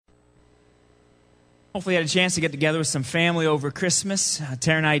Hopefully you had a chance to get together with some family over Christmas.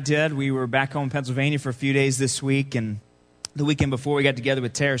 Tara and I did. We were back home in Pennsylvania for a few days this week, and the weekend before we got together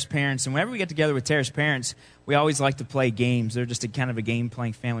with Tara's parents. And whenever we get together with Tara's parents, we always like to play games. They're just a kind of a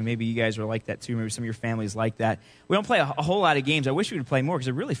game-playing family. Maybe you guys are like that too. Maybe some of your families like that. We don't play a whole lot of games. I wish we would play more because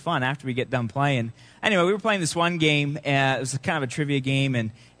they're really fun after we get done playing. Anyway, we were playing this one game. It was kind of a trivia game,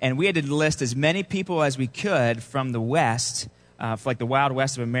 and we had to list as many people as we could from the West, for like the Wild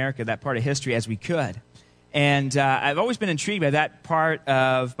West of America, that part of history, as we could. And I've always been intrigued by that part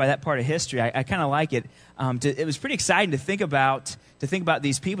of history. I kind of like it. It was pretty exciting to think about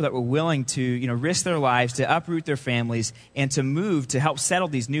these people that were willing to risk their lives, to uproot their families, and to move to help settle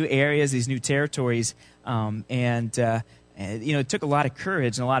these new areas, these new territories. It took a lot of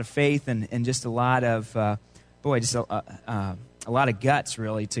courage and a lot of faith and just a lot of a lot of guts,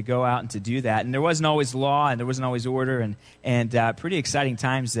 really, to go out and to do that. And there wasn't always law, and there wasn't always order, and pretty exciting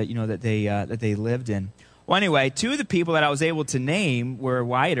times that they lived in. Well, anyway, two of the people that I was able to name were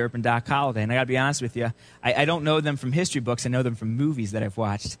Wyatt Earp and Doc Holliday. And I got to be honest with you, I don't know them from history books. I know them from movies that I've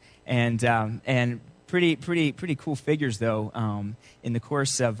watched, and pretty cool figures though in the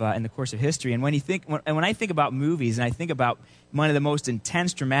course of history. And when I think about movies, and I think about one of the most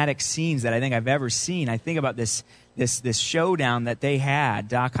intense dramatic scenes that I think I've ever seen, I think about this showdown that they had,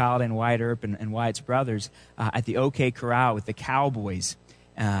 Doc Holliday and Wyatt Earp and Wyatt's brothers at the OK Corral with the Cowboys.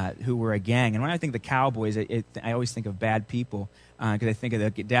 Who were a gang. And when I think of the Cowboys, I always think of bad people because I think of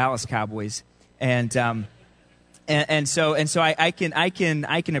the Dallas Cowboys. And so I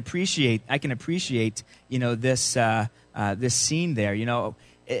can appreciate this scene there.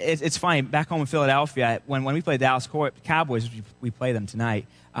 It's funny, back home in Philadelphia, when we play Dallas Cowboys, we play them tonight.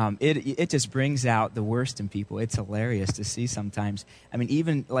 It just brings out the worst in people. It's hilarious to see sometimes. I mean,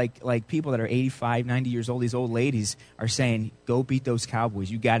 even like people that are 85, 90 years old, these old ladies are saying, "Go beat those Cowboys.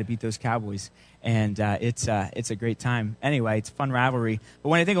 You got to beat those Cowboys." And it's a great time. Anyway, it's a fun rivalry. But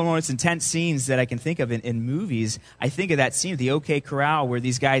when I think of one of those intense scenes that I can think of in movies, I think of that scene at the OK Corral where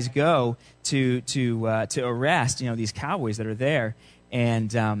these guys go to arrest these Cowboys that are there.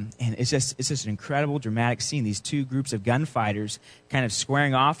 And it's just an incredible, dramatic scene. These two groups of gunfighters kind of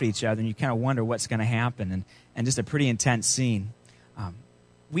squaring off at each other, and you kind of wonder what's going to happen. And just a pretty intense scene.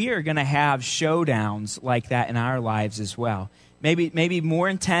 We are going to have showdowns like that in our lives as well. Maybe more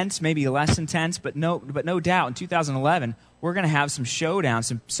intense, maybe less intense, but no doubt in 2011 we're going to have some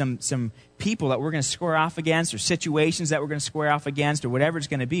showdowns, some people that we're going to square off against, or situations that we're going to square off against, or whatever it's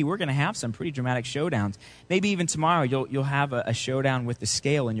going to be. We're going to have some pretty dramatic showdowns. Maybe even tomorrow you'll have a showdown with the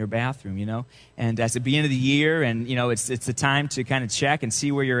scale in your bathroom, And at the beginning of the year, and it's the time to kind of check and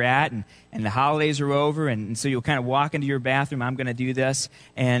see where you're at, and the holidays are over, and so you'll kind of walk into your bathroom. I'm going to do this,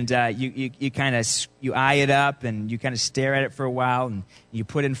 and you eye it up, and you kind of stare at it for a while, and you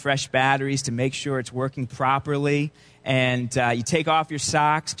put in fresh batteries to make sure it's working properly. And you take off your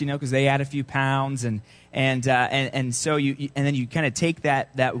socks, because they add a few pounds, and so then you kind of take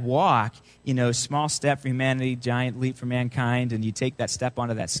that walk, small step for humanity, giant leap for mankind, and you take that step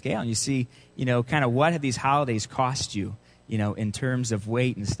onto that scale, and you see, kind of what have these holidays cost you, in terms of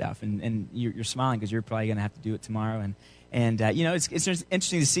weight and stuff, and you're smiling because you're probably going to have to do it tomorrow, and it's just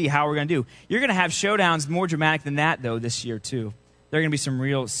interesting to see how we're going to do. You're going to have showdowns more dramatic than that though this year too. There are going to be some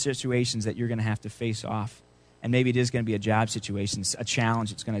real situations that you're going to have to face off. And maybe it is going to be a job situation, a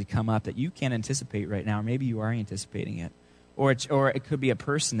challenge that's going to come up that you can't anticipate right now, or maybe you are anticipating it. Or it could be a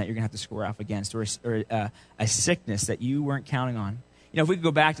person that you're going to have to square off against, or a sickness that you weren't counting on. If we could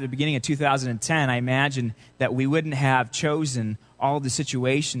go back to the beginning of 2010, I imagine that we wouldn't have chosen all the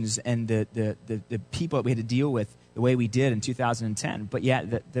situations and the people that we had to deal with the way we did in 2010. But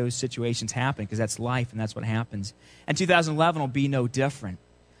yet those situations happen because that's life and that's what happens. And 2011 will be no different.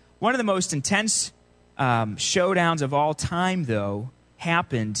 One of the most intense showdowns of all time, though,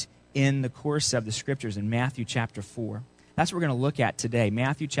 happened in the course of the Scriptures in Matthew chapter 4. That's what we're going to look at today,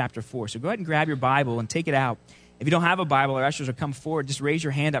 Matthew chapter 4. So go ahead and grab your Bible and take it out. If you don't have a Bible, our ushers will come forward. Just raise your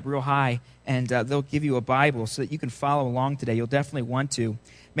hand up real high, and they'll give you a Bible so that you can follow along today. You'll definitely want to.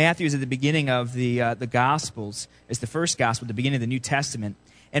 Matthew is at the beginning of the Gospels. It's the first Gospel, the beginning of the New Testament.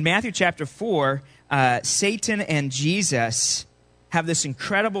 In Matthew chapter 4, Satan and Jesus have this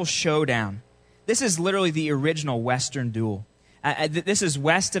incredible showdown. This is literally the original Western duel. This is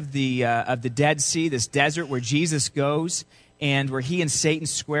west of the Dead Sea, this desert where Jesus goes, and where he and Satan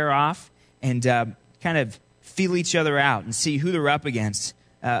square off and kind of feel each other out and see who they're up against.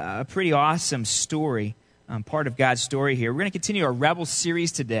 A pretty awesome story, part of God's story here. We're going to continue our Rebel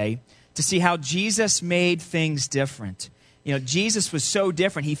series today to see how Jesus made things different. Jesus was so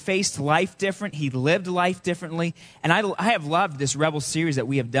different. He faced life different. He lived life differently. And I have loved this Rebel series that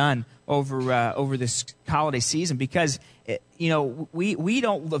we have done over this holiday season, because we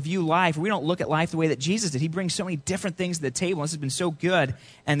don't view life, we don't look at life the way that Jesus did. He brings so many different things to the table. This has been so good,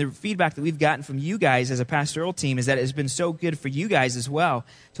 and the feedback that we've gotten from you guys as a pastoral team is that it's been so good for you guys as well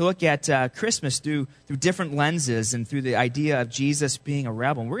to look at Christmas through different lenses and through the idea of Jesus being a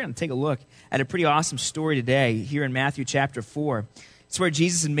rebel. And we're going to take a look at a pretty awesome story today here in Matthew chapter 4. It's where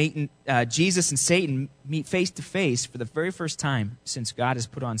Jesus and Satan meet face to face for the very first time since God has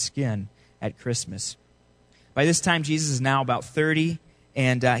put on skin at Christmas. By this time, Jesus is now about 30,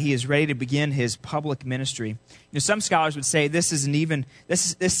 and he is ready to begin his public ministry. Some scholars would say this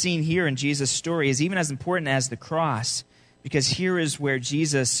scene here in Jesus' story is even as important as the cross, because here is where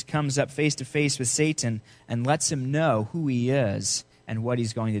Jesus comes up face to face with Satan and lets him know who he is and what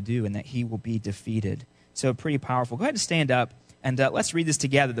he's going to do, and that he will be defeated. So pretty powerful. Go ahead and stand up, and let's read this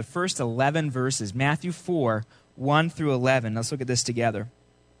together. The first 11 verses, Matthew 4, 1 through 11. Let's look at this together.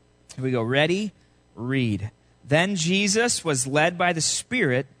 Here we go. Ready? Read. Then Jesus was led by the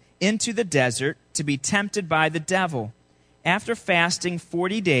Spirit into the desert to be tempted by the devil. After fasting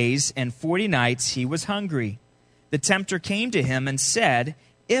 40 days and 40 nights, he was hungry. The tempter came to him and said,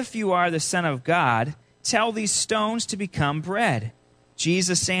 "If you are the Son of God, tell these stones to become bread."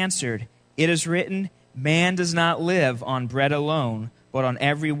 Jesus answered, "It is written, man does not live on bread alone, but on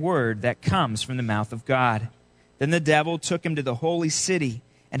every word that comes from the mouth of God." Then the devil took him to the holy city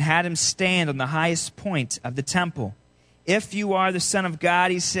and had him stand on the highest point of the temple. "If you are the Son of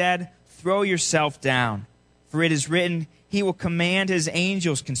God," he said, "throw yourself down. For it is written, he will command his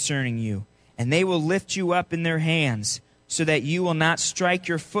angels concerning you, and they will lift you up in their hands, so that you will not strike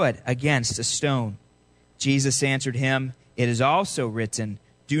your foot against a stone." Jesus answered him, "It is also written,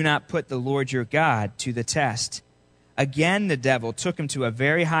 do not put the Lord your God to the test." Again the devil took him to a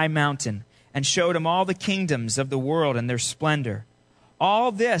very high mountain and showed him all the kingdoms of the world and their splendor.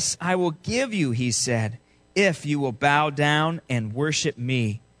 "All this I will give you," he said, "if you will bow down and worship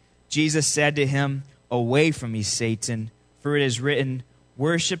me." Jesus said to him, "Away from me, Satan, for it is written,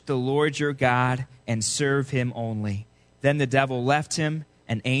 worship the Lord your God and serve him only." Then the devil left him,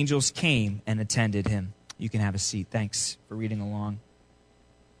 and angels came and attended him. You can have a seat. Thanks for reading along.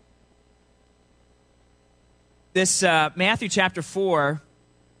 This Matthew chapter 4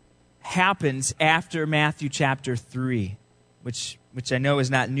 happens after Matthew chapter 3, which I know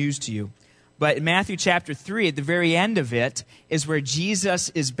is not news to you. But in Matthew chapter 3, at the very end of it, is where Jesus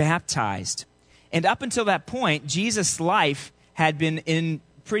is baptized. And up until that point, Jesus' life had been in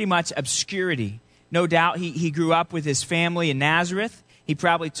pretty much obscurity. No doubt he grew up with his family in Nazareth. He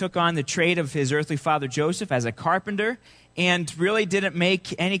probably took on the trade of his earthly father Joseph as a carpenter, and really didn't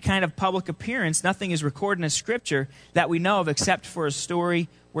make any kind of public appearance. Nothing is recorded in Scripture that we know of except for a story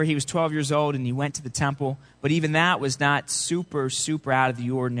where he was 12 years old and he went to the temple. But even that was not super out of the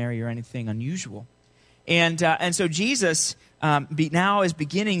ordinary or anything unusual. And so Jesus now is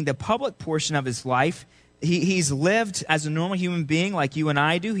beginning the public portion of his life. He's lived as a normal human being like you and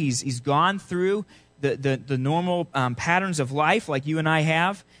I do. He's gone through the normal patterns of life like you and I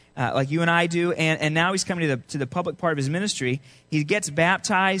have. Like you and I do, and now he's coming to the public part of his ministry. He gets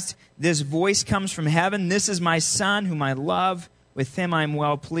baptized. This voice comes from heaven. "This is my Son whom I love. With him I am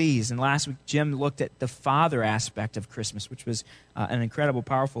well pleased." And last week, Jim looked at the Father aspect of Christmas, which was an incredible,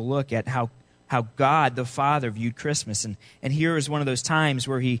 powerful look at how God the Father viewed Christmas. And here is one of those times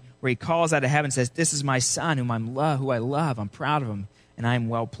where he calls out of heaven and says, "This is my Son whom I love. I'm proud of him, and I am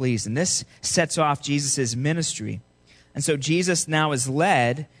well pleased." And this sets off Jesus' ministry. And so Jesus now is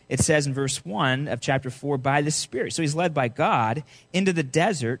led, it says in verse 1 of chapter 4, by the Spirit. So he's led by God into the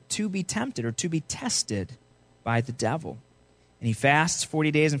desert to be tempted or to be tested by the devil. And he fasts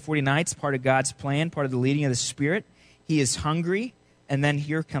 40 days and 40 nights, part of God's plan, part of the leading of the Spirit. He is hungry, and then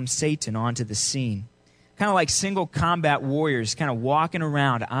here comes Satan onto the scene. Kind of like single combat warriors kind of walking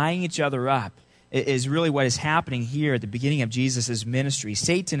around, eyeing each other up, is really what is happening here at the beginning of Jesus' ministry.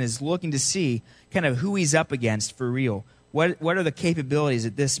 Satan is looking to see kind of who he's up against for real. What are the capabilities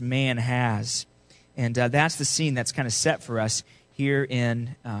that this man has? And that's the scene that's kind of set for us here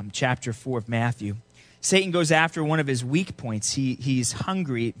in chapter 4 of Matthew. Satan goes after one of his weak points. He's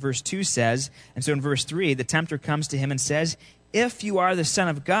hungry, verse 2 says. And so in verse 3, the tempter comes to him and says, "If you are the Son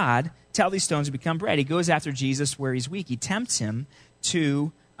of God, tell these stones to become bread." He goes after Jesus where he's weak. He tempts him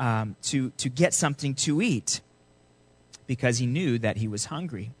to get something to eat because he knew that he was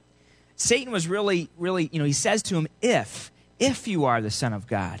hungry. Satan was really, he says to him, if you are the Son of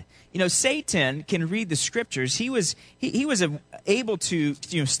God. Satan can read the Scriptures. He was able to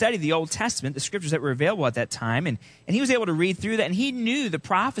study the Old Testament, the scriptures that were available at that time, and he was able to read through that, and he knew the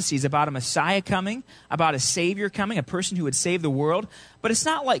prophecies about a Messiah coming, about a Savior coming, a person who would save the world. But it's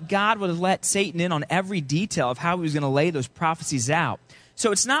not like God would have let Satan in on every detail of how he was going to lay those prophecies out.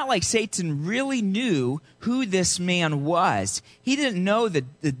 So it's not like Satan really knew who this man was. He didn't know the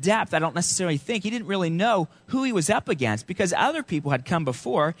depth, I don't necessarily think. He didn't really know who he was up against, because other people had come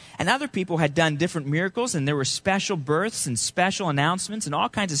before, and other people had done different miracles, and there were special births and special announcements and all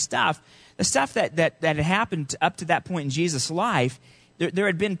kinds of stuff. The stuff that had happened up to that point in Jesus' life, there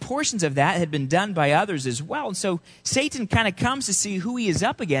had been portions of that had been done by others as well. And so Satan kind of comes to see who he is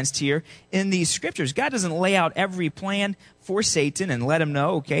up against here in these scriptures. God doesn't lay out every plan for Satan and let him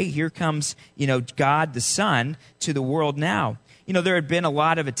know, okay, here comes, God the Son to the world now. There had been a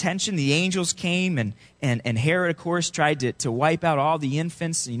lot of attention. The angels came, and Herod, of course, tried to wipe out all the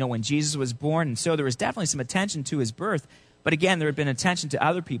infants, when Jesus was born. And so there was definitely some attention to his birth. But again, there had been attention to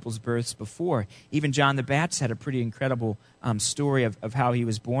other people's births before. Even John the Baptist had a pretty incredible story of how he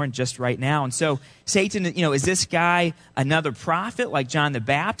was born just right now. And so Satan, is this guy another prophet like John the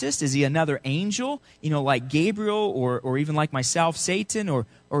Baptist? Is he another angel, like Gabriel or even like myself, Satan? Or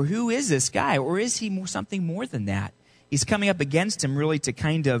who is this guy? Or is he something more than that? He's coming up against him really to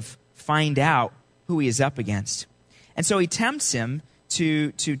kind of find out who he is up against. And so he tempts him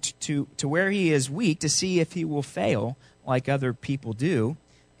to where he is weak to see if he will fail like other people do,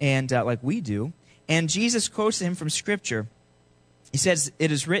 and like we do. And Jesus quotes him from Scripture. He says,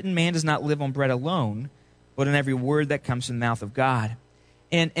 "It is written, man does not live on bread alone, but on every word that comes from the mouth of God."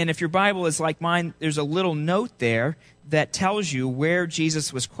 And if your Bible is like mine, there's a little note there that tells you where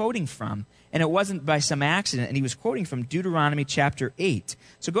Jesus was quoting from. And it wasn't by some accident, and he was quoting from Deuteronomy chapter 8.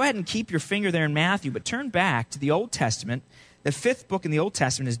 So go ahead and keep your finger there in Matthew, but turn back to the Old Testament. The 5th book in the Old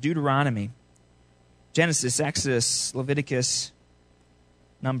Testament is Deuteronomy. Genesis, Exodus, Leviticus,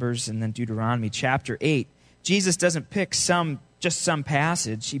 Numbers, and then Deuteronomy chapter 8. Jesus doesn't pick just some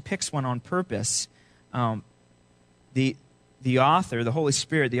passage. He picks one on purpose. The author, the Holy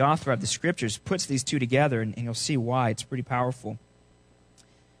Spirit, the author of the Scriptures, puts these two together, and you'll see why. It's pretty powerful.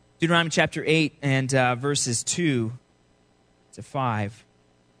 Deuteronomy chapter 8 and verses 2 to 5.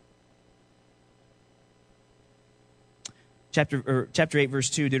 Chapter 8, verse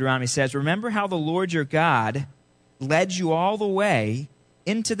 2, Deuteronomy says, "Remember how the Lord your God led you all the way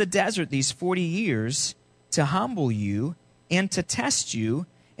into the desert these 40 years to humble you and to test you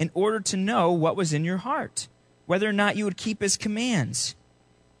in order to know what was in your heart, whether or not you would keep his commands.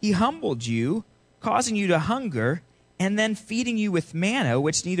 He humbled you, causing you to hunger, and then feeding you with manna,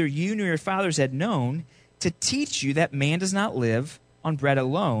 which neither you nor your fathers had known, to teach you that man does not live on bread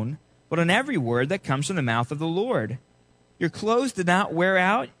alone, but on every word that comes from the mouth of the Lord. Your clothes did not wear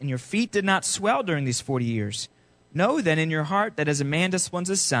out, and your feet did not swell during these 40 years. Know then in your heart that as a man disciplines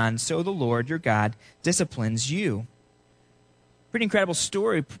his son, so the Lord your God disciplines you." Pretty incredible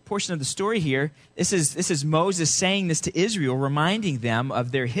story, portion of the story here. This is Moses saying this to Israel, reminding them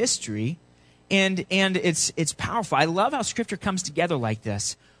of their history, and it's powerful. I love how Scripture comes together like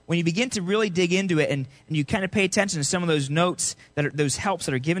this. When you begin to really dig into it and you kind of pay attention to some of those notes, those helps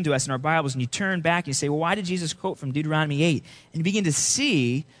that are given to us in our Bibles, and you turn back and you say, well, why did Jesus quote from Deuteronomy 8? And you begin to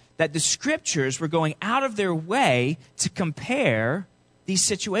see that the Scriptures were going out of their way to compare these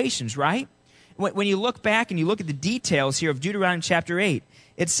situations, right? When you look back and you look at the details here of Deuteronomy chapter 8,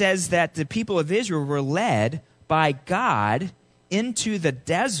 it says that the people of Israel were led by God into the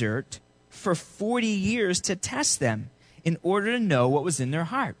desert for 40 years to test them in order to know what was in their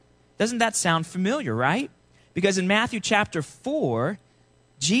heart. Doesn't that sound familiar, right? Because in Matthew chapter 4,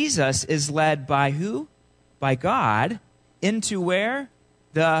 Jesus is led by who? By God into where?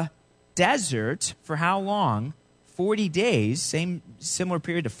 The desert. For how long? 40 days, similar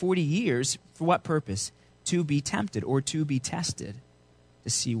period to 40 years. For what purpose? To be tempted or to be tested to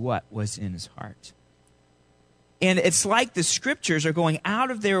see what was in his heart. And it's like the Scriptures are going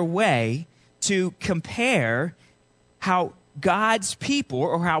out of their way to compare how God's people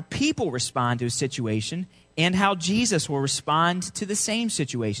or how people respond to a situation and how Jesus will respond to the same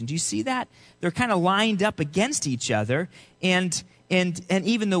situation. Do you see that? They're kind of lined up against each other, and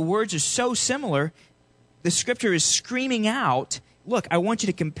even the words are so similar, the Scripture is screaming out, look, I want you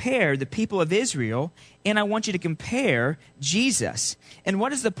to compare the people of Israel, and I want you to compare Jesus. And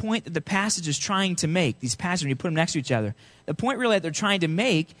what is the point that the passage is trying to make? These passages, when you put them next to each other, the point really that they're trying to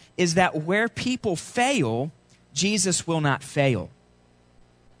make is that where people fail, Jesus will not fail.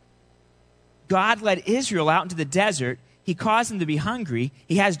 God led Israel out into the desert. He caused them to be hungry.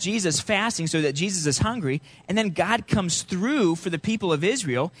 He has Jesus fasting so that Jesus is hungry. And then God comes through for the people of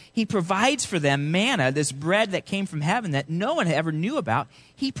Israel. He provides for them manna, this bread that came from heaven that no one ever knew about.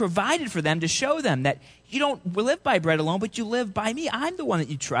 He provided for them to show them that you don't live by bread alone, but you live by me. I'm the one that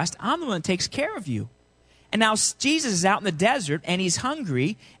you trust. I'm the one that takes care of you. And now Jesus is out in the desert, and he's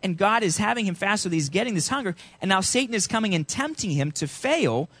hungry, and God is having him fast so that he's getting this hunger. And now Satan is coming and tempting him to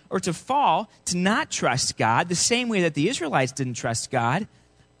fail or to fall, to not trust God, the same way that the Israelites didn't trust God.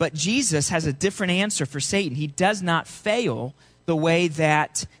 But Jesus has a different answer for Satan. He does not fail the way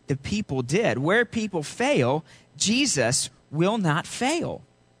that the people did. Where people fail, Jesus will not fail.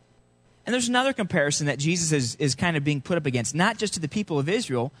 And there's another comparison that Jesus is kind of being put up against, not just to the people of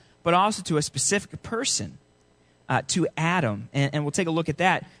Israel, but also to a specific person, to Adam. And we'll take a look at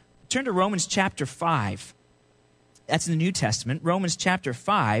that. Turn to Romans chapter 5. That's in the New Testament. Romans chapter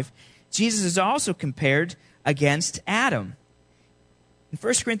 5. Jesus is also compared against Adam. In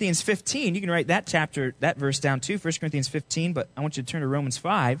 1 Corinthians 15, you can write that verse down too, 1 Corinthians 15, but I want you to turn to Romans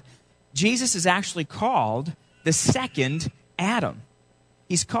 5. Jesus is actually called the second Adam.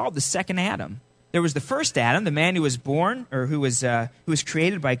 He's called the second Adam. There was the first Adam, the man who was born, or who was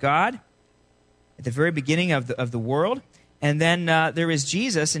created by God at the very beginning of the world. And then there is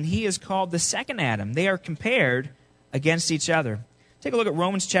Jesus, and he is called the second Adam. They are compared against each other. Take a look at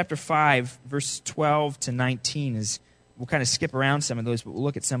Romans chapter 5, verse 12 to 19. We'll kind of skip around some of those, but we'll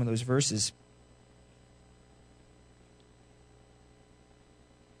look at some of those verses.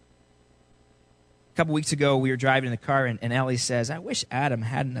 A couple weeks ago, we were driving in the car, and Ellie says, "I wish Adam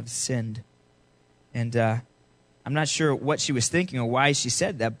hadn't have sinned." And I'm not sure what she was thinking or why she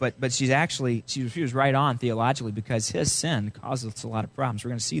said that, but she was right on theologically, because his sin caused us a lot of problems. We're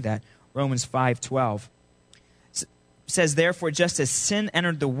going to see that. Romans 5:12 says, "Therefore, just as sin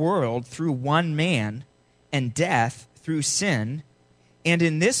entered the world through one man, and death through sin, and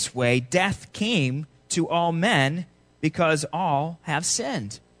in this way death came to all men because all have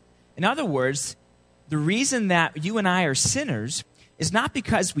sinned." In other words, the reason that you and I are sinners is not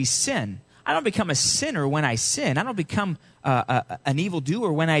because we sin. I don't become a sinner when I sin. I don't become an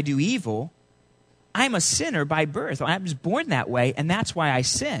evildoer when I do evil. I'm a sinner by birth. I was born that way, and that's why I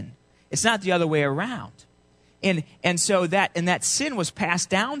sin. It's not the other way around. And so that sin was passed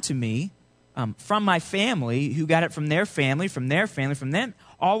down to me from my family, who got it from their family, from them,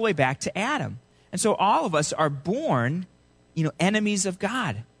 all the way back to Adam. And so all of us are born, enemies of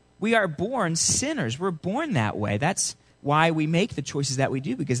God. We are born sinners. We're born that way. That's why we make the choices that we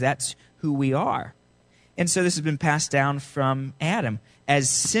do, because that's who we are. And so this has been passed down from Adam. As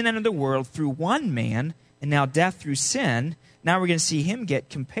sin entered the world through one man, and now death through sin, now we're going to see him get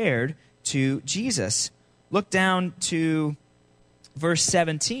compared to Jesus. Look down to verse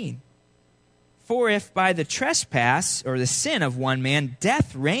 17. "For if by the trespass, or the sin of one man,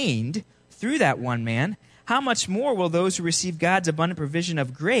 death reigned through that one man, how much more will those who receive God's abundant provision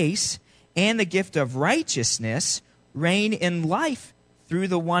of grace and the gift of righteousness reign in life through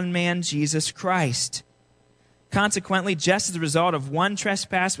the one man, Jesus Christ? Consequently, just as the result of one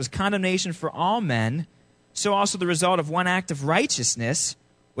trespass was condemnation for all men, so also the result of one act of righteousness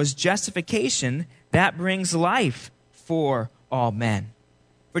was justification that brings life for all men.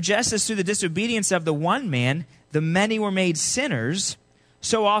 For just as through the disobedience of the one man the many were made sinners,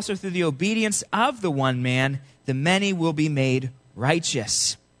 so also through the obedience of the one man the many will be made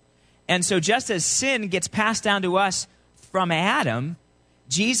righteous." And so just as sin gets passed down to us from Adam,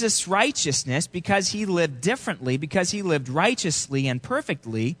 Jesus' righteousness, because he lived differently, because he lived righteously and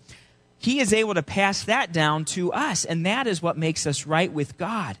perfectly, he is able to pass that down to us. And that is what makes us right with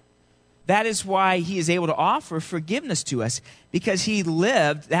God. That is why he is able to offer forgiveness to us, because he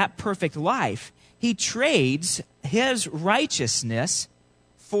lived that perfect life. He trades his righteousness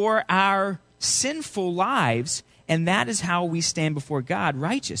for our sinful lives, and that is how we stand before God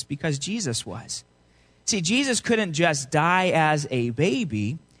righteous, because Jesus was. See, Jesus couldn't just die as a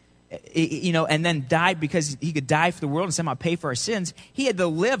baby, and then die because he could die for the world and somehow pay for our sins. He had to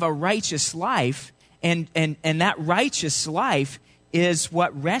live a righteous life, and that righteous life is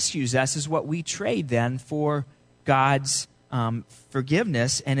what rescues us, is what we trade then for God's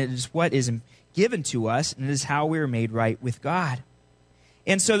forgiveness, and it is what is given to us, and it is how we are made right with God.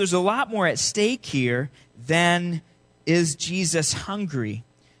 And so there's a lot more at stake here than is Jesus hungry.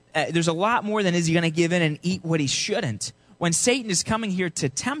 There's a lot more than is he going to give in and eat what he shouldn't. When Satan is coming here to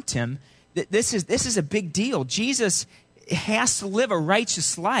tempt him, this is a big deal. Jesus has to live a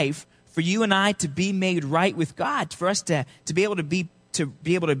righteous life for you and I to be made right with God. For us to be able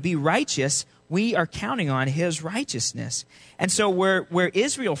to be righteous, we are counting on his righteousness. And so where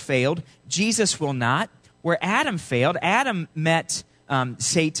Israel failed, Jesus will not. where Adam failed. Adam met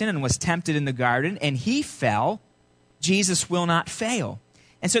Satan and was tempted in the garden, and he fell. Jesus will not fail.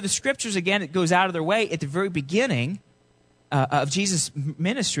 And so the scriptures, again, it goes out of their way at the very beginning of Jesus'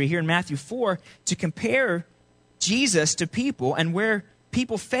 ministry here in Matthew 4 to compare Jesus to people, and where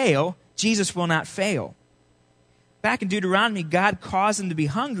people fail, Jesus will not fail. Back in Deuteronomy, God caused them to be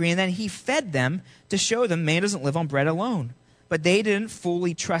hungry, and then he fed them to show them man doesn't live on bread alone. But they didn't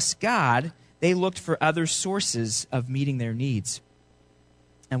fully trust God. They looked for other sources of meeting their needs.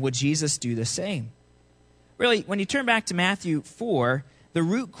 And would Jesus do the same? Really, when you turn back to Matthew 4, the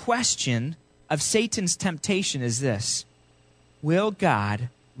root question of Satan's temptation is this: will God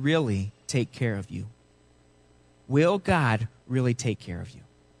really take care of you? Will God really take care of you?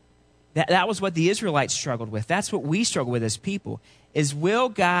 That was what the Israelites struggled with. That's what we struggle with as people, is will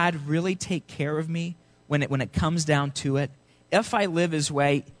God really take care of me when it comes down to it? If I live his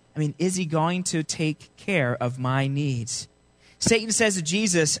way, is he going to take care of my needs? Satan says to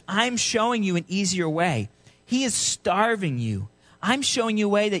Jesus, I'm showing you an easier way. He is starving you. I'm showing you a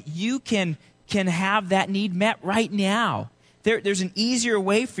way that you can have that need met right now. There's an easier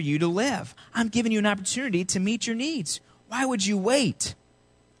way for you to live. I'm giving you an opportunity to meet your needs. Why would you wait?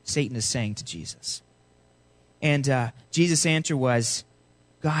 Satan is saying to Jesus. And Jesus' answer was,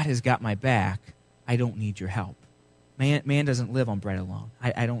 God has got my back. I don't need your help. Man doesn't live on bread alone.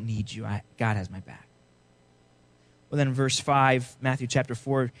 I don't need you. God has my back. Well, then in verse 5, Matthew chapter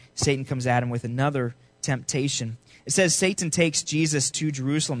 4, Satan comes at him with another temptation. It says, Satan takes Jesus to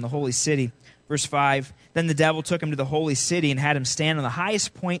Jerusalem, the holy city. Verse 5, then the devil took him to the holy city and had him stand on the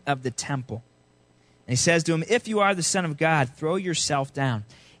highest point of the temple. And he says to him, if you are the Son of God, throw yourself down.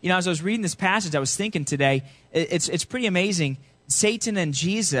 As I was reading this passage, I was thinking today, it's pretty amazing. Satan and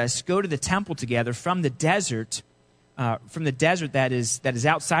Jesus go to the temple together from the desert that is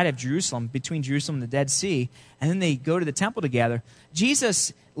outside of Jerusalem, between Jerusalem and the Dead Sea, and then they go to the temple together.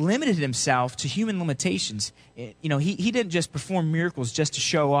 Jesus limited himself to human limitations. He didn't just perform miracles just to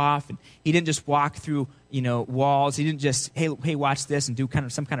show off, and he didn't just walk through walls. He didn't just hey watch this and do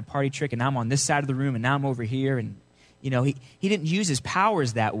some kind of party trick, and I'm on this side of the room and now I'm over here, and he didn't use his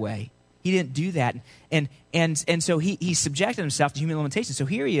powers that way. He didn't do that. And so he subjected himself to human limitations. So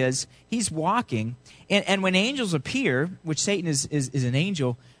here he is, he's walking, and when angels appear, which Satan is an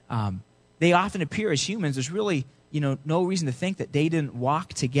angel, they often appear as humans. There's really no reason to think that they didn't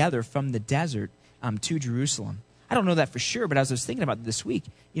walk together from the desert to Jerusalem. I don't know that for sure, but as I was thinking about it this week,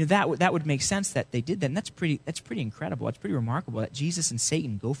 that would make sense that they did that, and that's pretty incredible. It's pretty remarkable that Jesus and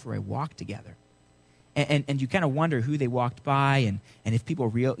Satan go for a walk together. And you kind of wonder who they walked by, and if people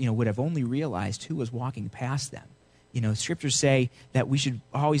would have only realized who was walking past them. Scriptures say that we should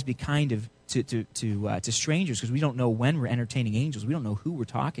always be kind to strangers, because we don't know when we're entertaining angels. We don't know who we're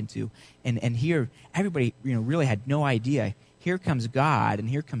talking to. And here, everybody really had no idea. Here comes God, and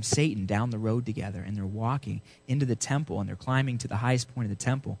here comes Satan down the road together, and they're walking into the temple, and they're climbing to the highest point of the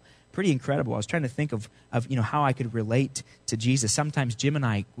temple. Pretty incredible. I was trying to think of how I could relate to Jesus. Sometimes Jim and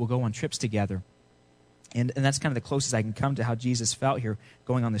I will go on trips together. And that's kind of the closest I can come to how Jesus felt here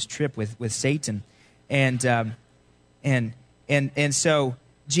going on this trip with Satan. And so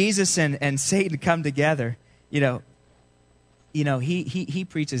Jesus and Satan come together. He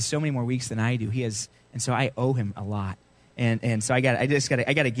preaches so many more weeks than I do. And so I owe him a lot. And so I got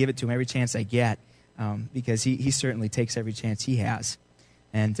to give it to him every chance I get, because he certainly takes every chance he has.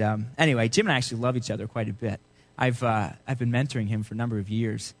 And anyway, Jim and I actually love each other quite a bit. I've been mentoring him for a number of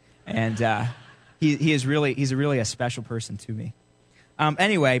years, and he's really a special person to me.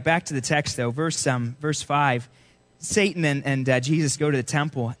 Anyway, back to the text though, verse 5. Satan and Jesus go to the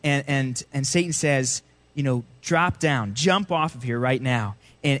temple, and Satan says, drop down, jump off of here right now.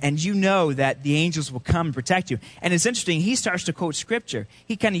 And that the angels will come and protect you. And it's interesting, he starts to quote scripture.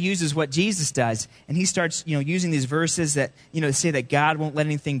 He kind of uses what Jesus does, and he starts, using these verses that, say that God won't let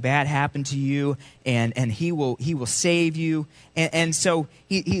anything bad happen to you, and he will save you. And so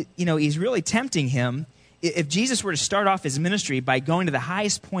he's really tempting him. If Jesus were to start off his ministry by going to the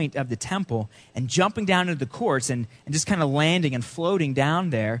highest point of the temple and jumping down into the courts and just kind of landing and floating down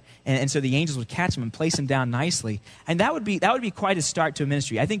there, and so the angels would catch him and place him down nicely, and that would be quite a start to a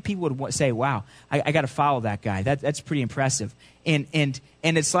ministry. I think people would say, "Wow, I got to follow that guy. That's pretty impressive." And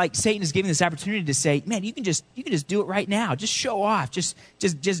it's like Satan is giving this opportunity to say, "Man, you can just do it right now. Just show off. Just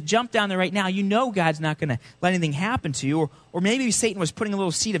jump down there right now. God's not going to let anything happen to you." Or maybe Satan was putting a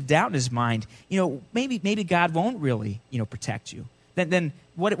little seed of doubt in his mind. Maybe God won't really protect you. Then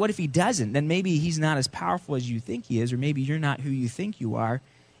what if he doesn't? Then maybe he's not as powerful as you think he is, or maybe you're not who you think you are.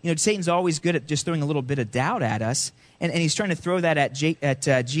 Satan's always good at just throwing a little bit of doubt at us, and he's trying to throw that at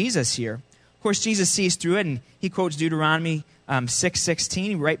Jesus here. Of course, Jesus sees through it, and he quotes Deuteronomy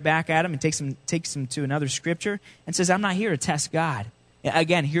 6:16 right back at him and takes him to another scripture and says, I'm not here to test God.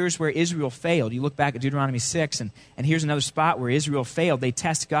 Again, here's where Israel failed. You look back at Deuteronomy 6, and here's another spot where Israel failed. They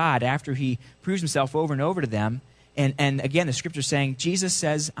test God after he proves himself over and over to them. And again, the scripture saying, Jesus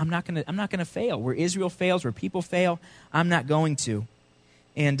says, I'm not going to fail. Where Israel fails, where people fail, I'm not going to.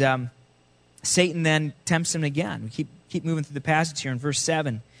 And Satan then tempts him again. We keep moving through the passage here in verse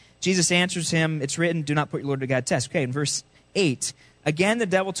 7. Jesus answers him, it's written, do not put your Lord to God to test. Okay, in verse 8, again the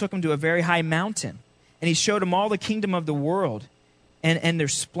devil took him to a very high mountain, and he showed him all the kingdom of the world and their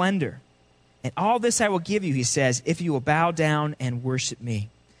splendor. And all this I will give you, he says, if you will bow down and worship me.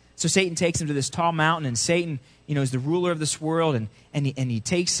 So Satan takes him to this tall mountain, and Satan, is the ruler of this world, and he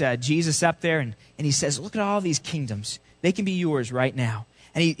takes Jesus up there, and he says, look at all these kingdoms. They can be yours right now.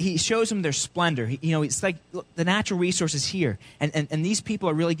 And he shows him their splendor. It's like, look, the natural resources here. And these people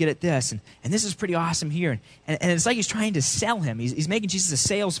are really good at this. And this is pretty awesome here. And it's like he's trying to sell him. He's making Jesus a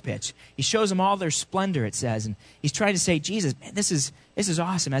sales pitch. He shows him all their splendor, it says. And he's trying to say, Jesus, man, this is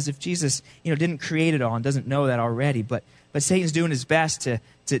awesome. As if Jesus, didn't create it all and doesn't know that already. But Satan's doing his best to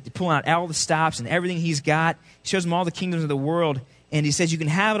pull out all the stops and everything he's got. He shows him all the kingdoms of the world. And he says, you can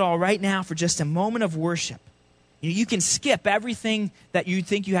have it all right now for just a moment of worship. You can skip everything that you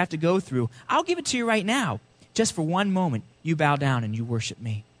think you have to go through. I'll give it to you right now. Just for one moment, you bow down and you worship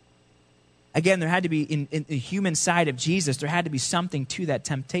me. Again, there had to be, in the human side of Jesus, there had to be something to that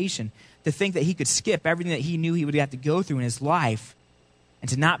temptation to think that he could skip everything that he knew he would have to go through in his life, and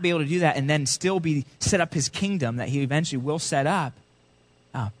to not be able to do that and then still set up his kingdom that he eventually will set up.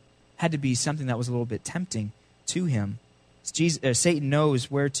 Had to be something that was a little bit tempting to him. Satan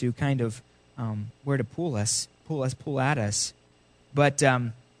knows where to kind of, where to pull at us. But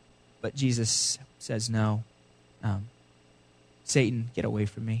Jesus says, no. Satan, get away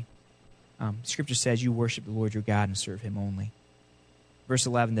from me. Scripture says you worship the Lord your God and serve him only. Verse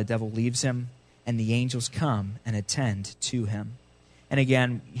 11, the devil leaves him, and the angels come and attend to him. And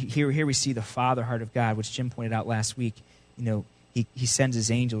again, here we see the father heart of God, which Jim pointed out last week. He sends his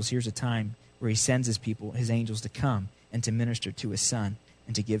angels. Here's a time where he sends his angels to come and to minister to his son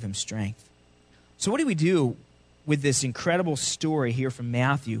and to give him strength. So what do we do with this incredible story here from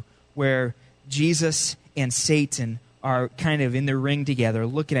Matthew, where Jesus and Satan are kind of in the ring together,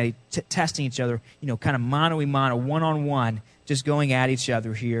 looking at testing each other, kind of mano-a-mano, one-on-one, just going at each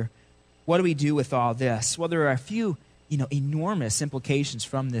other here? What do we do with all this? Well, there are a few, enormous implications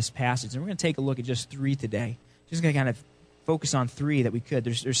from this passage, and we're going to take a look at just 3 today. Just going to kind of focus on 3 that we could.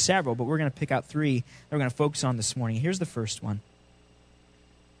 There's several, but we're going to pick out 3 that we're going to focus on this morning. Here's the first one.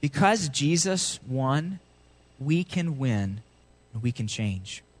 Because Jesus won, we can win, and we can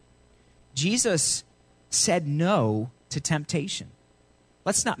change. Jesus said no to temptation.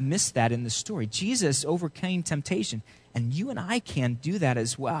 Let's not miss that in the story. Jesus overcame temptation, and you and I can do that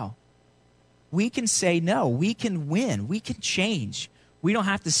as well. We can say no. We can win. We can change. We don't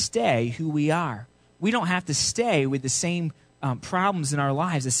have to stay who we are. We don't have to stay with the same problems in our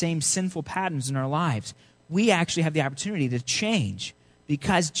lives, the same sinful patterns in our lives. We actually have the opportunity to change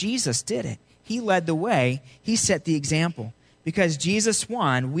because Jesus did it. He led the way. He set the example. Because Jesus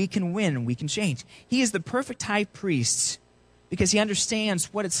won, we can win and we can change. He is the perfect high priest because he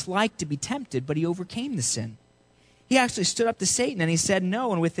understands what it's like to be tempted, but he overcame the sin. He actually stood up to Satan and he said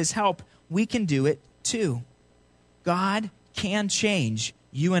no, and with his help, we can do it too. God can change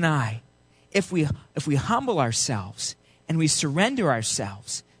you and I if we humble ourselves and we surrender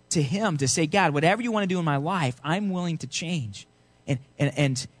ourselves to him to say, God, whatever you want to do in my life, I'm willing to change.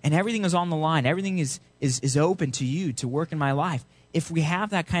 And everything is on the line. Everything is open to you to work in my life. If we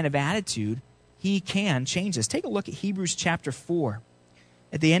have that kind of attitude, he can change us. Take a look at Hebrews chapter 4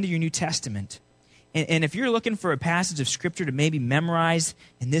 at the end of your New Testament. And if you're looking for a passage of Scripture to maybe memorize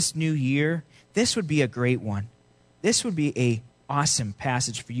in this new year, this would be a great one. This would be a awesome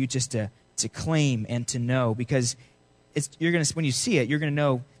passage for you just to claim and to know, because when you see it, you're going to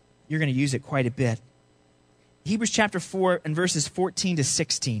know you're going to use it quite a bit. Hebrews chapter 4 and verses 14 to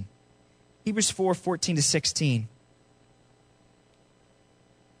 16. Hebrews 4, 14 to 16.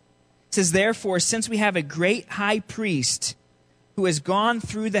 It says, therefore, since we have a great high priest who has gone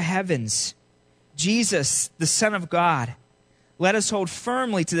through the heavens, Jesus, the Son of God, let us hold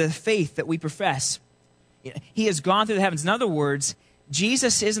firmly to the faith that we profess. He has gone through the heavens. In other words,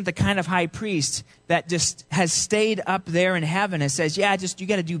 Jesus isn't the kind of high priest that just has stayed up there in heaven and says, yeah, you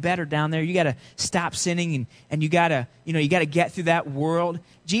got to do better down there. You got to stop sinning and you got to get through that world.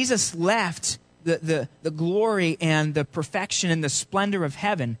 Jesus left the glory and the perfection and the splendor of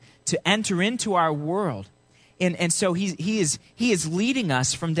heaven to enter into our world. And so he is leading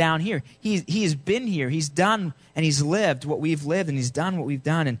us from down here. He has been here. He's done and he's lived what we've lived, and he's done what we've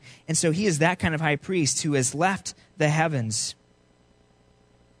done. And so he is that kind of high priest who has left the heavens.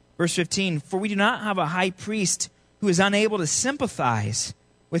 Verse 15, for we do not have a high priest who is unable to sympathize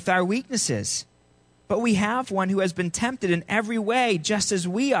with our weaknesses, but we have one who has been tempted in every way, just as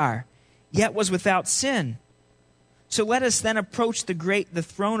we are, yet was without sin. So let us then approach the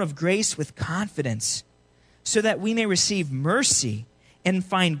throne of grace with confidence, so that we may receive mercy and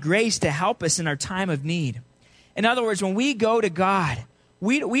find grace to help us in our time of need. In other words, when we go to God,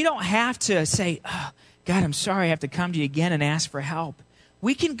 we don't have to say, oh, God, I'm sorry I have to come to you again and ask for help.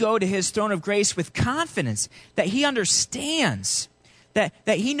 We can go to his throne of grace with confidence that he understands, that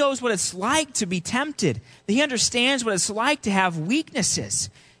he knows what it's like to be tempted, that he understands what it's like to have weaknesses.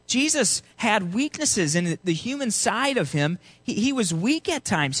 Jesus had weaknesses in the human side of him. He was weak at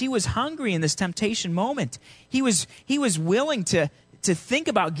times. He was hungry in this temptation moment. He was willing to think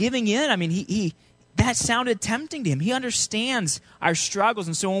about giving in. I mean, that sounded tempting to him. He understands our struggles.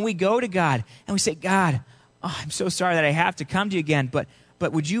 And so when we go to God and we say, God, I'm so sorry that I have to come to you again, but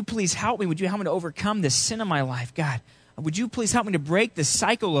would you please help me? Would you help me to overcome this sin in my life, God? Would you please help me to break this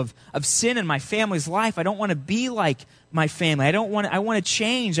cycle of sin in my family's life? I don't want to be like my family. I want to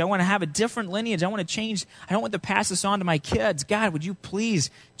change. I want to have a different lineage. I want to change. I don't want to pass this on to my kids. God, would you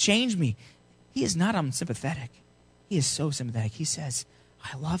please change me? He is not unsympathetic. He is so sympathetic. He says,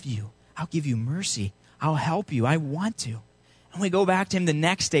 I love you. I'll give you mercy. I'll help you. I want to. And we go back to him the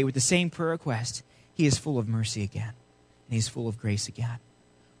next day with the same prayer request. He is full of mercy again. And he's full of grace again.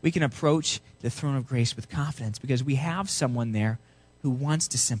 We can approach the throne of grace with confidence because we have someone there who wants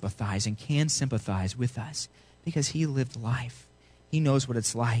to sympathize and can sympathize with us because he lived life. He knows what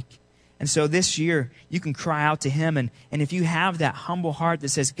it's like. And so this year, you can cry out to him, and if you have that humble heart that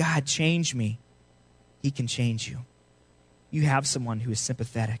says, God, change me, he can change you. You have someone who is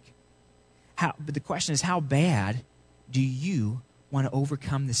sympathetic. But the question is, how bad do you want to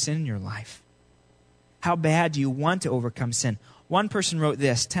overcome the sin in your life? How bad do you want to overcome sin? One person wrote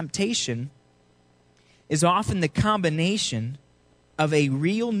this: temptation is often the combination of a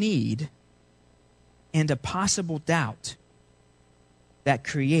real need and a possible doubt that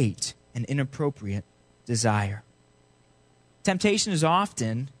create an inappropriate desire. Temptation is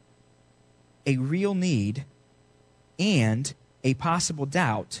often a real need and a possible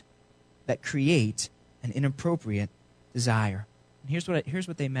doubt that create an inappropriate desire. And here's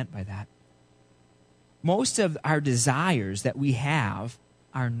what they meant by that. Most of our desires that we have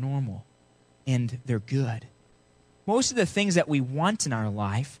are normal and they're good. Most of the things that we want in our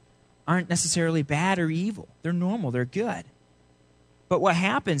life aren't necessarily bad or evil. They're normal, they're good. But what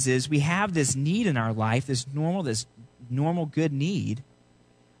happens is we have this need in our life, this normal good need,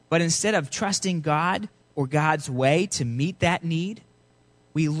 but instead of trusting God or God's way to meet that need,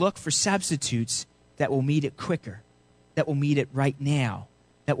 we look for substitutes that will meet it quicker, that will meet it right now,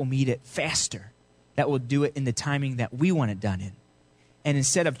 that will meet it faster, that will do it in the timing that we want it done in. And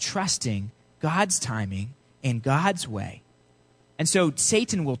instead of trusting God's timing and God's way. And so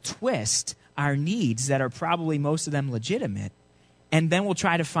Satan will twist our needs that are probably most of them legitimate, and then we'll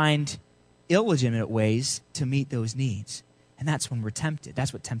try to find illegitimate ways to meet those needs. And that's when we're tempted.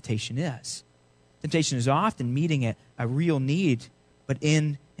 That's what temptation is. Temptation is often meeting a real need, but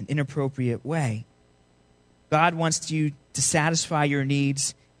in an inappropriate way. God wants you to satisfy your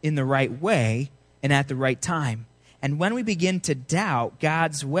needs in the right way and at the right time. And when we begin to doubt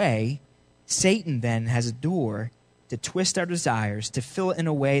God's way, Satan then has a door to twist our desires, to fill it in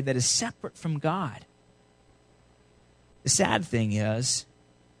a way that is separate from God. The sad thing is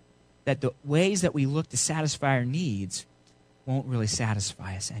that the ways that we look to satisfy our needs won't really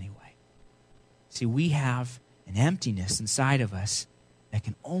satisfy us anyway. See, we have an emptiness inside of us that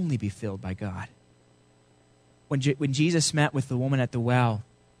can only be filled by God. When Jesus met with the woman at the well,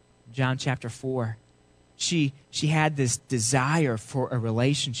 John chapter 4, she had this desire for a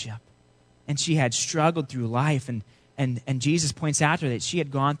relationship, and she had struggled through life, and Jesus points out to her that she had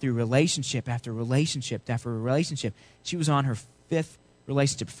gone through relationship after relationship after relationship. She was on her 5th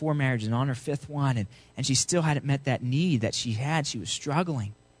relationship, 4 marriages, and on her 5th one, and she still hadn't met that need that she had. She was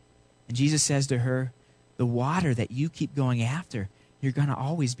struggling. And Jesus says to her, the water that you keep going after, you're going to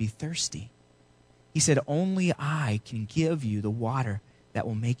always be thirsty. He said, only I can give you the water that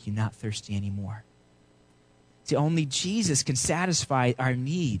will make you not thirsty anymore. See, only Jesus can satisfy our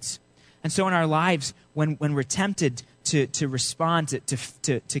needs. And so in our lives, when we're tempted to respond,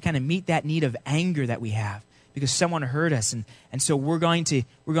 to kind of meet that need of anger that we have, because someone hurt us, and so we're going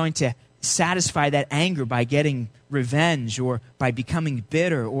to satisfy that anger by getting revenge or by becoming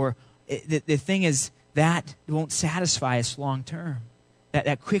bitter. Or the thing is that won't satisfy us long term.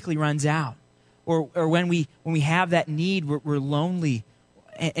 That quickly runs out. Or when we have that need, we're lonely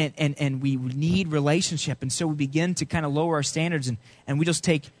and we need relationship. And so we begin to kind of lower our standards and we'll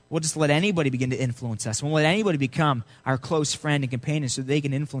just let anybody begin to influence us. We'll let anybody become our close friend and companion so they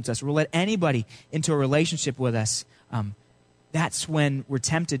can influence us. We'll let anybody into a relationship with us. That's when we're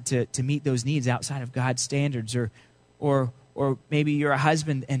tempted to meet those needs outside of God's standards. Or maybe you're a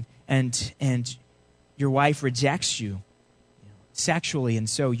husband and your wife rejects you sexually, and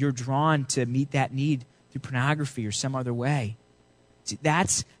so you're drawn to meet that need through pornography or some other way. See,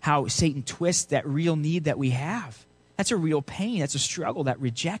 that's how Satan twists that real need that we have. That's a real pain. That's a struggle, that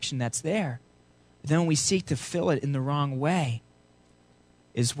rejection that's there. But then when we seek to fill it in the wrong way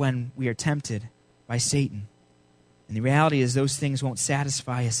is when we are tempted by Satan. And the reality is those things won't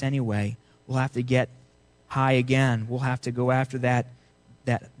satisfy us anyway. We'll have to get high again. We'll have to go after that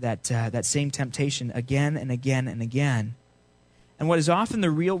same temptation again and again and again. And what is often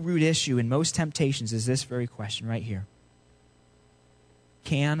the real root issue in most temptations is this very question right here.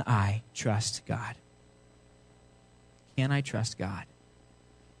 Can I trust God? Can I trust God?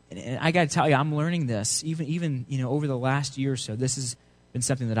 And I got to tell you, I'm learning this even over the last year or so. This has been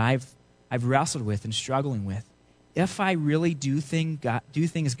something that I've wrestled with and struggling with. If I really do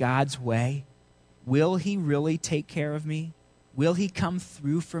things God's way, will He really take care of me? Will He come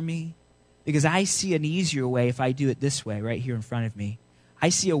through for me? Because I see an easier way if I do it this way right here in front of me. I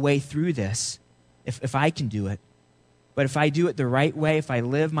see a way through this if I can do it. But if I do it the right way, if I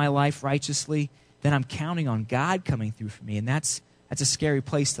live my life righteously, then I'm counting on God coming through for me. And that's a scary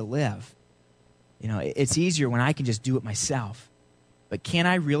place to live. It's easier when I can just do it myself. But can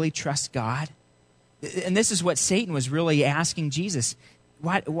I really trust God? And this is what Satan was really asking Jesus.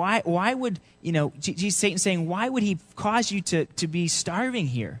 Why would, Satan saying, why would He cause you to be starving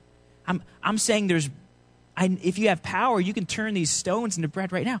here? I'm saying if you have power, you can turn these stones into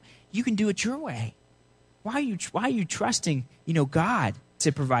bread right now. You can do it your way. Why are you trusting, God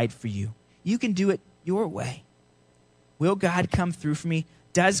to provide for you? You can do it your way. Will God come through for me?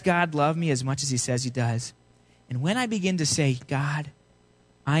 Does God love me as much as He says He does? And when I begin to say, God,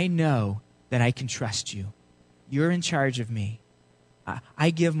 I know that I can trust You. You're in charge of me. I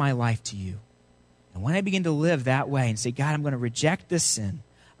give my life to You. And when I begin to live that way and say, God, I'm going to reject this sin.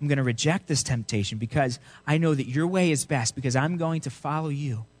 I'm going to reject this temptation because I know that Your way is best, because I'm going to follow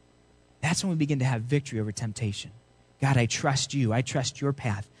You. That's when we begin to have victory over temptation. God, I trust You. I trust Your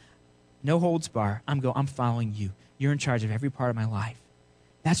path. No holds bar. I'm following You. You're in charge of every part of my life.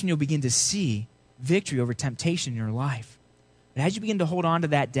 That's when you'll begin to see victory over temptation in your life. But as you begin to hold on to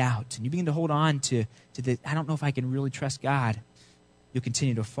that doubt, and you begin to hold on to the, I don't know if I can really trust God, you'll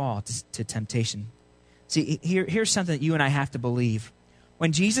continue to fall to temptation. See, here's something that you and I have to believe.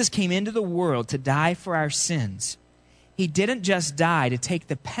 When Jesus came into the world to die for our sins, He didn't just die to take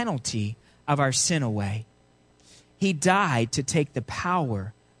the penalty of our sin away. He died to take the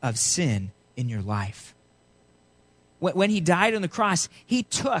power of sin in your life. When He died on the cross, He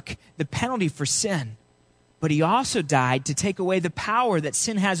took the penalty for sin, but He also died to take away the power that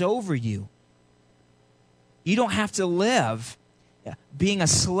sin has over you. You don't have to live being a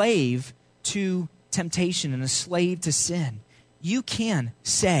slave to temptation and a slave to sin. You can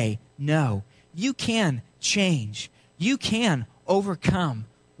say no. You can change. You can overcome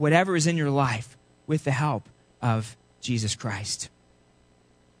whatever is in your life with the help of Jesus Christ.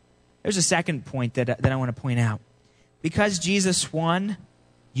 There's a second point that I want to point out. Because Jesus won,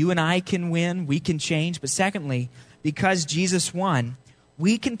 you and I can win, we can change. But secondly, because Jesus won,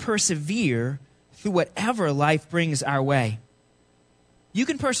 we can persevere through whatever life brings our way. You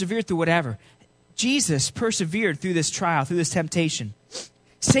can persevere through whatever. Jesus persevered through this trial, through this temptation.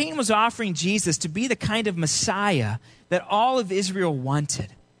 Satan was offering Jesus to be the kind of Messiah that all of Israel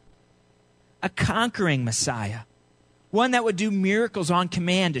wanted. A conquering Messiah. One that would do miracles on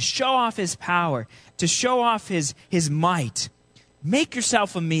command to show off His power, to show off his might. Make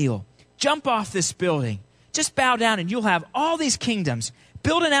yourself a meal. Jump off this building. Just bow down and you'll have all these kingdoms.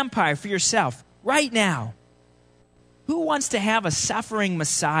 Build an empire for yourself right now. Who wants to have a suffering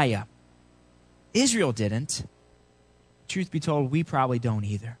Messiah? Israel didn't. Truth be told, we probably don't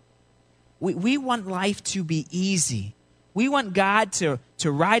either. We want life to be easy. We want God to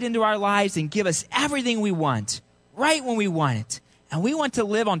ride into our lives and give us everything we want, right when we want it. And we want to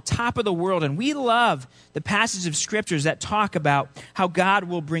live on top of the world. And we love the passages of scriptures that talk about how God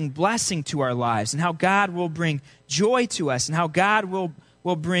will bring blessing to our lives and how God will bring joy to us and how God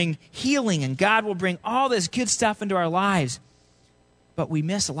will bring healing and God will bring all this good stuff into our lives. But we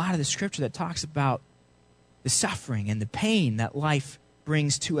miss a lot of the scripture that talks about the suffering and the pain that life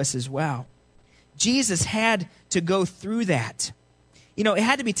brings to us as well. Jesus had to go through that. You know, it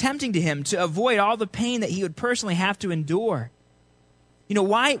had to be tempting to him to avoid all the pain that he would personally have to endure. You know,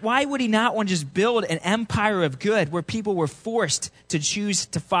 why would he not want to just build an empire of good where people were forced to choose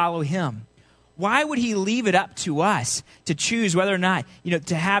to follow him? Why would he leave it up to us to choose whether or not, you know,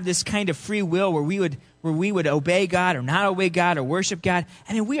 to have this kind of free will where we would obey God or not obey God or worship God?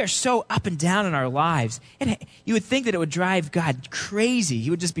 I mean, we are so up and down in our lives. And you would think that it would drive God crazy.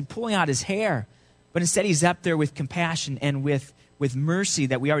 He would just be pulling out his hair. But instead, he's up there with compassion and with mercy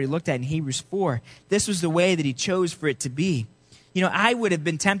that we already looked at in Hebrews 4. This was the way that he chose for it to be. You know, I would have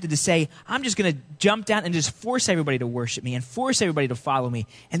been tempted to say, I'm just going to jump down and just force everybody to worship me and force everybody to follow me.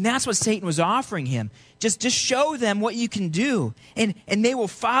 And that's what Satan was offering him. Just show them what you can do, and they will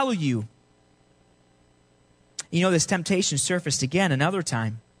follow you. You know, this temptation surfaced again another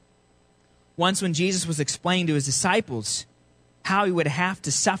time. Once when Jesus was explaining to his disciples how he would have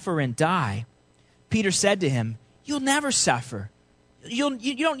to suffer and die, Peter said to him, "You'll never suffer. You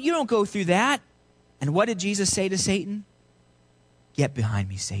don't go through that." And what did Jesus say to Satan? "Get behind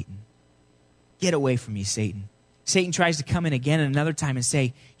me, Satan. Get away from me, Satan." Satan tries to come in again and another time and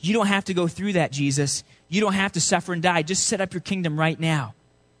say, "You don't have to go through that, Jesus. You don't have to suffer and die. Just set up your kingdom right now."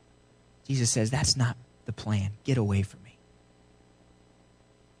 Jesus says, "That's not the plan. Get away from me."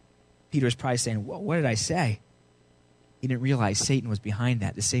 Peter is probably saying, "Well, what did I say?" He didn't realize Satan was behind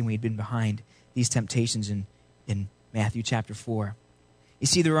that, the same way he'd been behind these temptations in Matthew chapter 4. You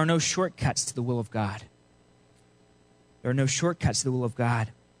see, there are no shortcuts to the will of God. There are no shortcuts to the will of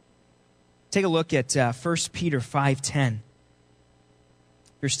God. Take a look at 1 Peter 5:10.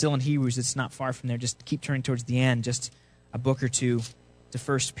 If you're still in Hebrews, it's not far from there. Just keep turning towards the end, just a book or two to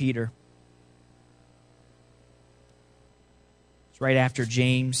 1 Peter. It's right after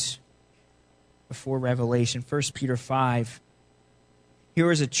James, before Revelation. 1 Peter 5.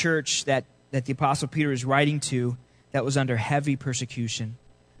 Here is a church that the Apostle Peter is writing to that was under heavy persecution,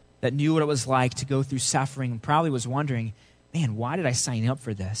 that knew what it was like to go through suffering and probably was wondering, man, why did I sign up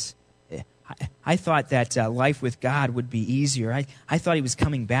for this? I thought that life with God would be easier. I thought he was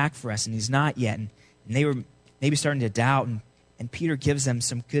coming back for us, and he's not yet. And they were maybe starting to doubt, and Peter gives them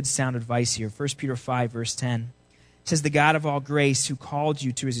some good sound advice here. 1 Peter 5, verse 10. It says, "The God of all grace, who called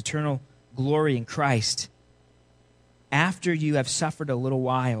you to his eternal glory in Christ, after you have suffered a little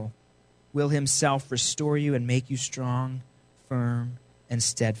while, will himself restore you and make you strong, firm, and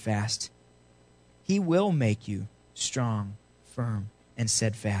steadfast." He will make you strong, firm, and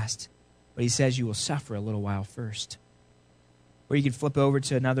steadfast. But he says you will suffer a little while first. Or you can flip over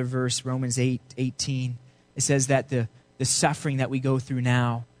to another verse, Romans 8:18. It says that the suffering that we go through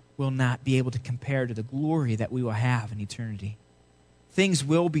now will not be able to compare to the glory that we will have in eternity. Things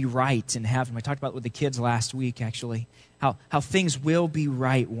will be right in heaven. I talked about it with the kids last week, actually, how things will be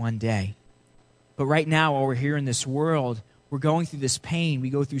right one day. But right now, while we're here in this world, we're going through this pain. We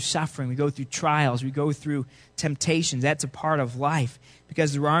go through suffering. We go through trials. We go through temptations. That's a part of life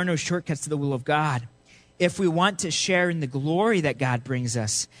because there are no shortcuts to the will of God. If we want to share in the glory that God brings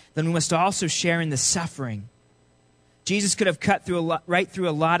us, then we must also share in the suffering. Jesus could have cut right through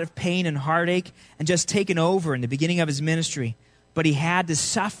a lot of pain and heartache and just taken over in the beginning of his ministry, but he had to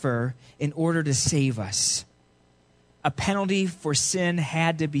suffer in order to save us. A penalty for sin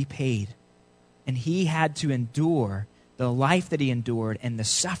had to be paid. And he had to endure the life that he endured and the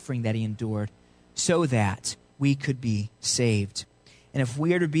suffering that he endured so that we could be saved. And if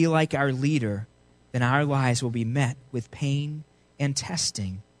we are to be like our leader, then our lives will be met with pain and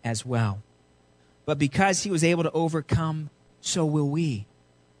testing as well. But because he was able to overcome, so will we.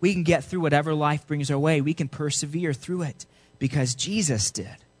 We can get through whatever life brings our way. We can persevere through it because Jesus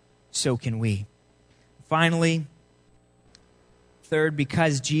did. So can we. Finally, third,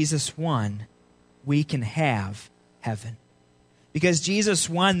 because Jesus won, we can have heaven. Because Jesus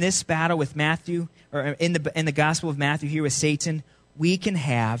won this battle with Matthew, or in the Gospel of Matthew here with Satan, we can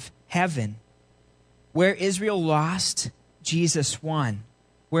have heaven. Where Israel lost, Jesus won.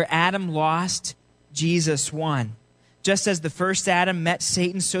 Where Adam lost, Jesus won. Just as the first Adam met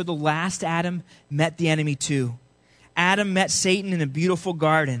Satan, so the last Adam met the enemy too. Adam met Satan in a beautiful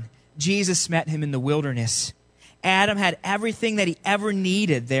garden. Jesus met him in the wilderness. Adam had everything that he ever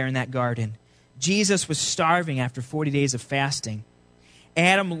needed there in that garden. Jesus was starving after 40 days of fasting.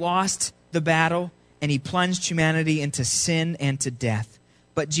 Adam lost the battle, and he plunged humanity into sin and to death.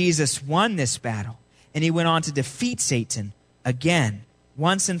 But Jesus won this battle, and he went on to defeat Satan again,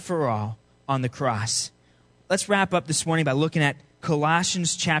 once and for all, on the cross. Let's wrap up this morning by looking at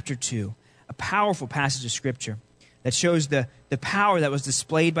Colossians chapter 2, a powerful passage of Scripture that shows the power that was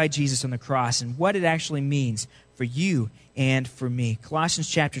displayed by Jesus on the cross and what it actually means for you and for me. Colossians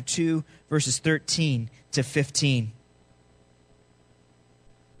chapter 2, verses 13 to 15.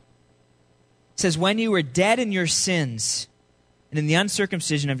 It says, when you were dead in your sins and in the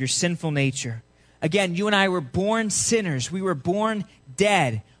uncircumcision of your sinful nature. Again, you and I were born sinners. We were born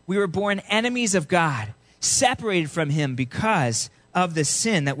dead. We were born enemies of God, separated from him because of the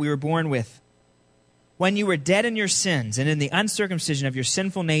sin that we were born with. When you were dead in your sins and in the uncircumcision of your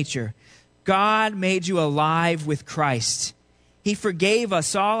sinful nature, God made you alive with Christ. He forgave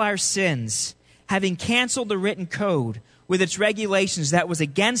us all our sins, having canceled the written code with its regulations that was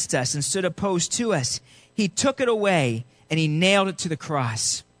against us and stood opposed to us. He took it away and he nailed it to the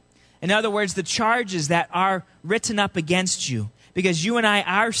cross. In other words, the charges that are written up against you, because you and I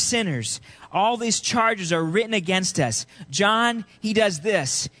are sinners, all these charges are written against us. John, he does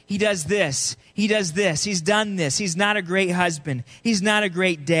this, he does this, he does this, he's done this, he's not a great husband, he's not a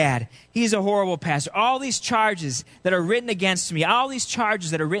great dad, he's a horrible pastor. All these charges that are written against me, all these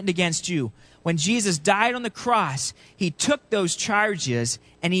charges that are written against you, when Jesus died on the cross, he took those charges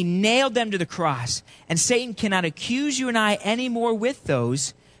and he nailed them to the cross. And Satan cannot accuse you and I anymore with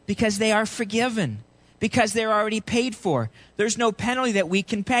those because they are forgiven, because they're already paid for. There's no penalty that we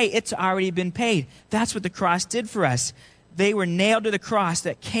can pay. It's already been paid. That's what the cross did for us. They were nailed to the cross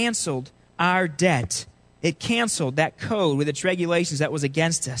that canceled our debt. It canceled that code with its regulations that was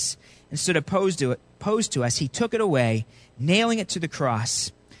against us and stood opposed to us. He took it away, nailing it to the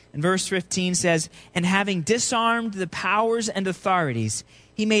cross. And verse 15 says, and having disarmed the powers and authorities,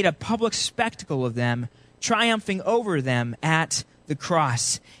 he made a public spectacle of them, triumphing over them at the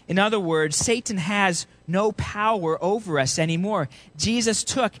cross. In other words, Satan has no power over us anymore. Jesus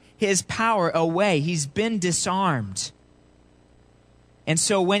took his power away. He's been disarmed. And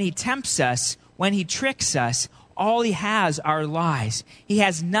so when he tempts us, when he tricks us, all he has are lies. He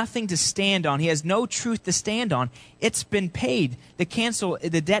has nothing to stand on. He has no truth to stand on. It's been paid.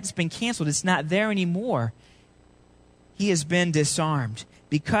 The debt's been canceled. It's not there anymore. He has been disarmed.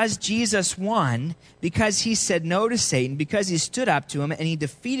 Because Jesus won, because he said no to Satan, because he stood up to him and he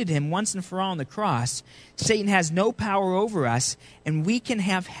defeated him once and for all on the cross, Satan has no power over us, and we can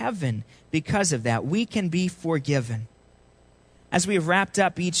have heaven because of that. We can be forgiven. As we have wrapped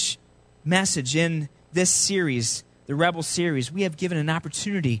up each message in this series, the Rebel series, we have given an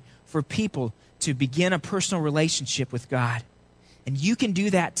opportunity for people to begin a personal relationship with God. And you can do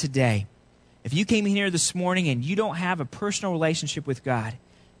that today. If you came in here this morning and you don't have a personal relationship with God,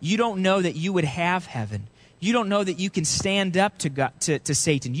 you don't know that you would have heaven. You don't know that you can stand up to God, to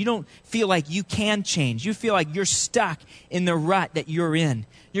Satan. You don't feel like you can change. You feel like you're stuck in the rut that you're in.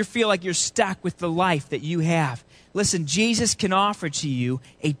 You feel like you're stuck with the life that you have. Listen, Jesus can offer to you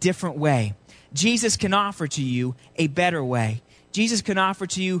a different way. Jesus can offer to you a better way. Jesus can offer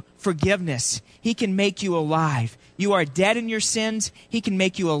to you forgiveness. He can make you alive. You are dead in your sins. He can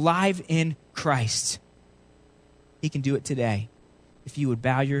make you alive in Christ. He can do it today. If you would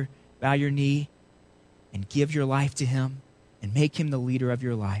bow your knee and give your life to him and make him the leader of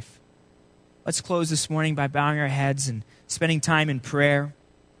your life. Let's close this morning by bowing our heads and spending time in prayer.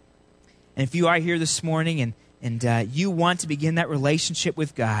 And if you are here this morning and you want to begin that relationship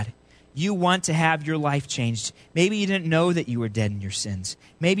with God, you want to have your life changed. Maybe you didn't know that you were dead in your sins.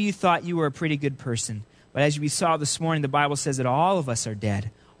 Maybe you thought you were a pretty good person. But as we saw this morning, the Bible says that all of us are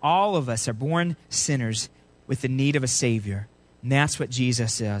dead. All of us are born sinners with the need of a Savior. And that's what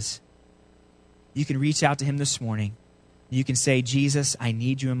Jesus is. You can reach out to him this morning. You can say, Jesus, I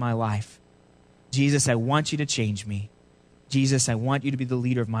need you in my life. Jesus, I want you to change me. Jesus, I want you to be the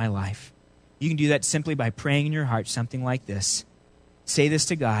leader of my life. You can do that simply by praying in your heart something like this. Say this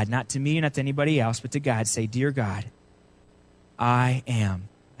to God, not to me, not to anybody else, but to God. Say, dear God, I am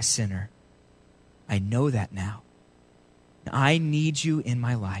a sinner. I know that now. I need you in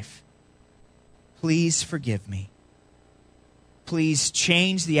my life. Please forgive me. Please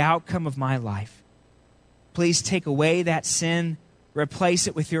change the outcome of my life. Please take away that sin, replace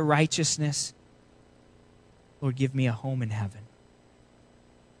it with your righteousness. Lord, give me a home in heaven.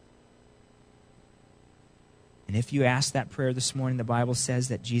 And if you ask that prayer this morning, the Bible says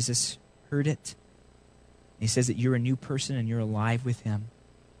that Jesus heard it. He says that you're a new person and you're alive with him.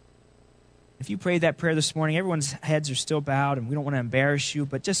 If you prayed that prayer this morning, everyone's heads are still bowed, and we don't want to embarrass you,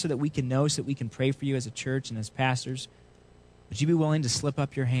 but just so that we can know, so that we can pray for you as a church and as pastors, would you be willing to slip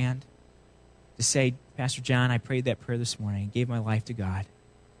up your hand to say, Pastor John, I prayed that prayer this morning and gave my life to God.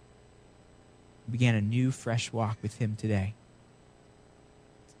 I began a new, fresh walk with him today.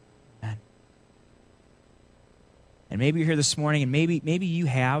 Amen. And maybe you're here this morning, and maybe you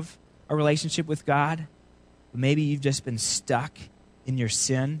have a relationship with God, but maybe you've just been stuck in your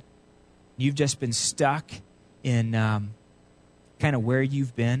sin. You've just been stuck in kind of where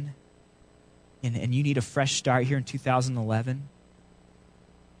you've been, and you need a fresh start here in 2011,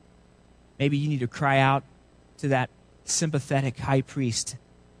 maybe you need to cry out to that sympathetic high priest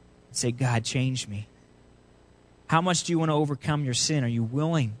and say, God, change me. How much do you want to overcome your sin? Are you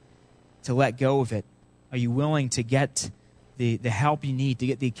willing to let go of it? Are you willing to get the help you need, to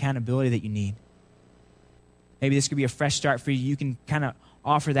get the accountability that you need? Maybe this could be a fresh start for you. You can kind of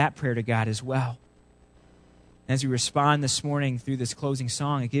offer that prayer to God as well. As we respond this morning through this closing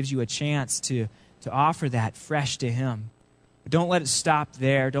song, it gives you a chance to offer that fresh to Him. But don't let it stop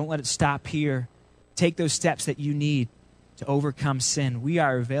there. Don't let it stop here. Take those steps that you need to overcome sin. We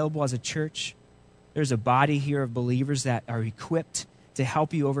are available as a church. There's a body here of believers that are equipped to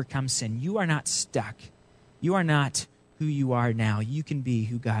help you overcome sin. You are not stuck. You are not who you are now. You can be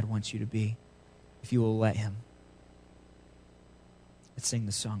who God wants you to be if you will let Him. Let's sing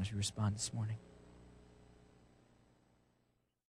the song as we respond this morning.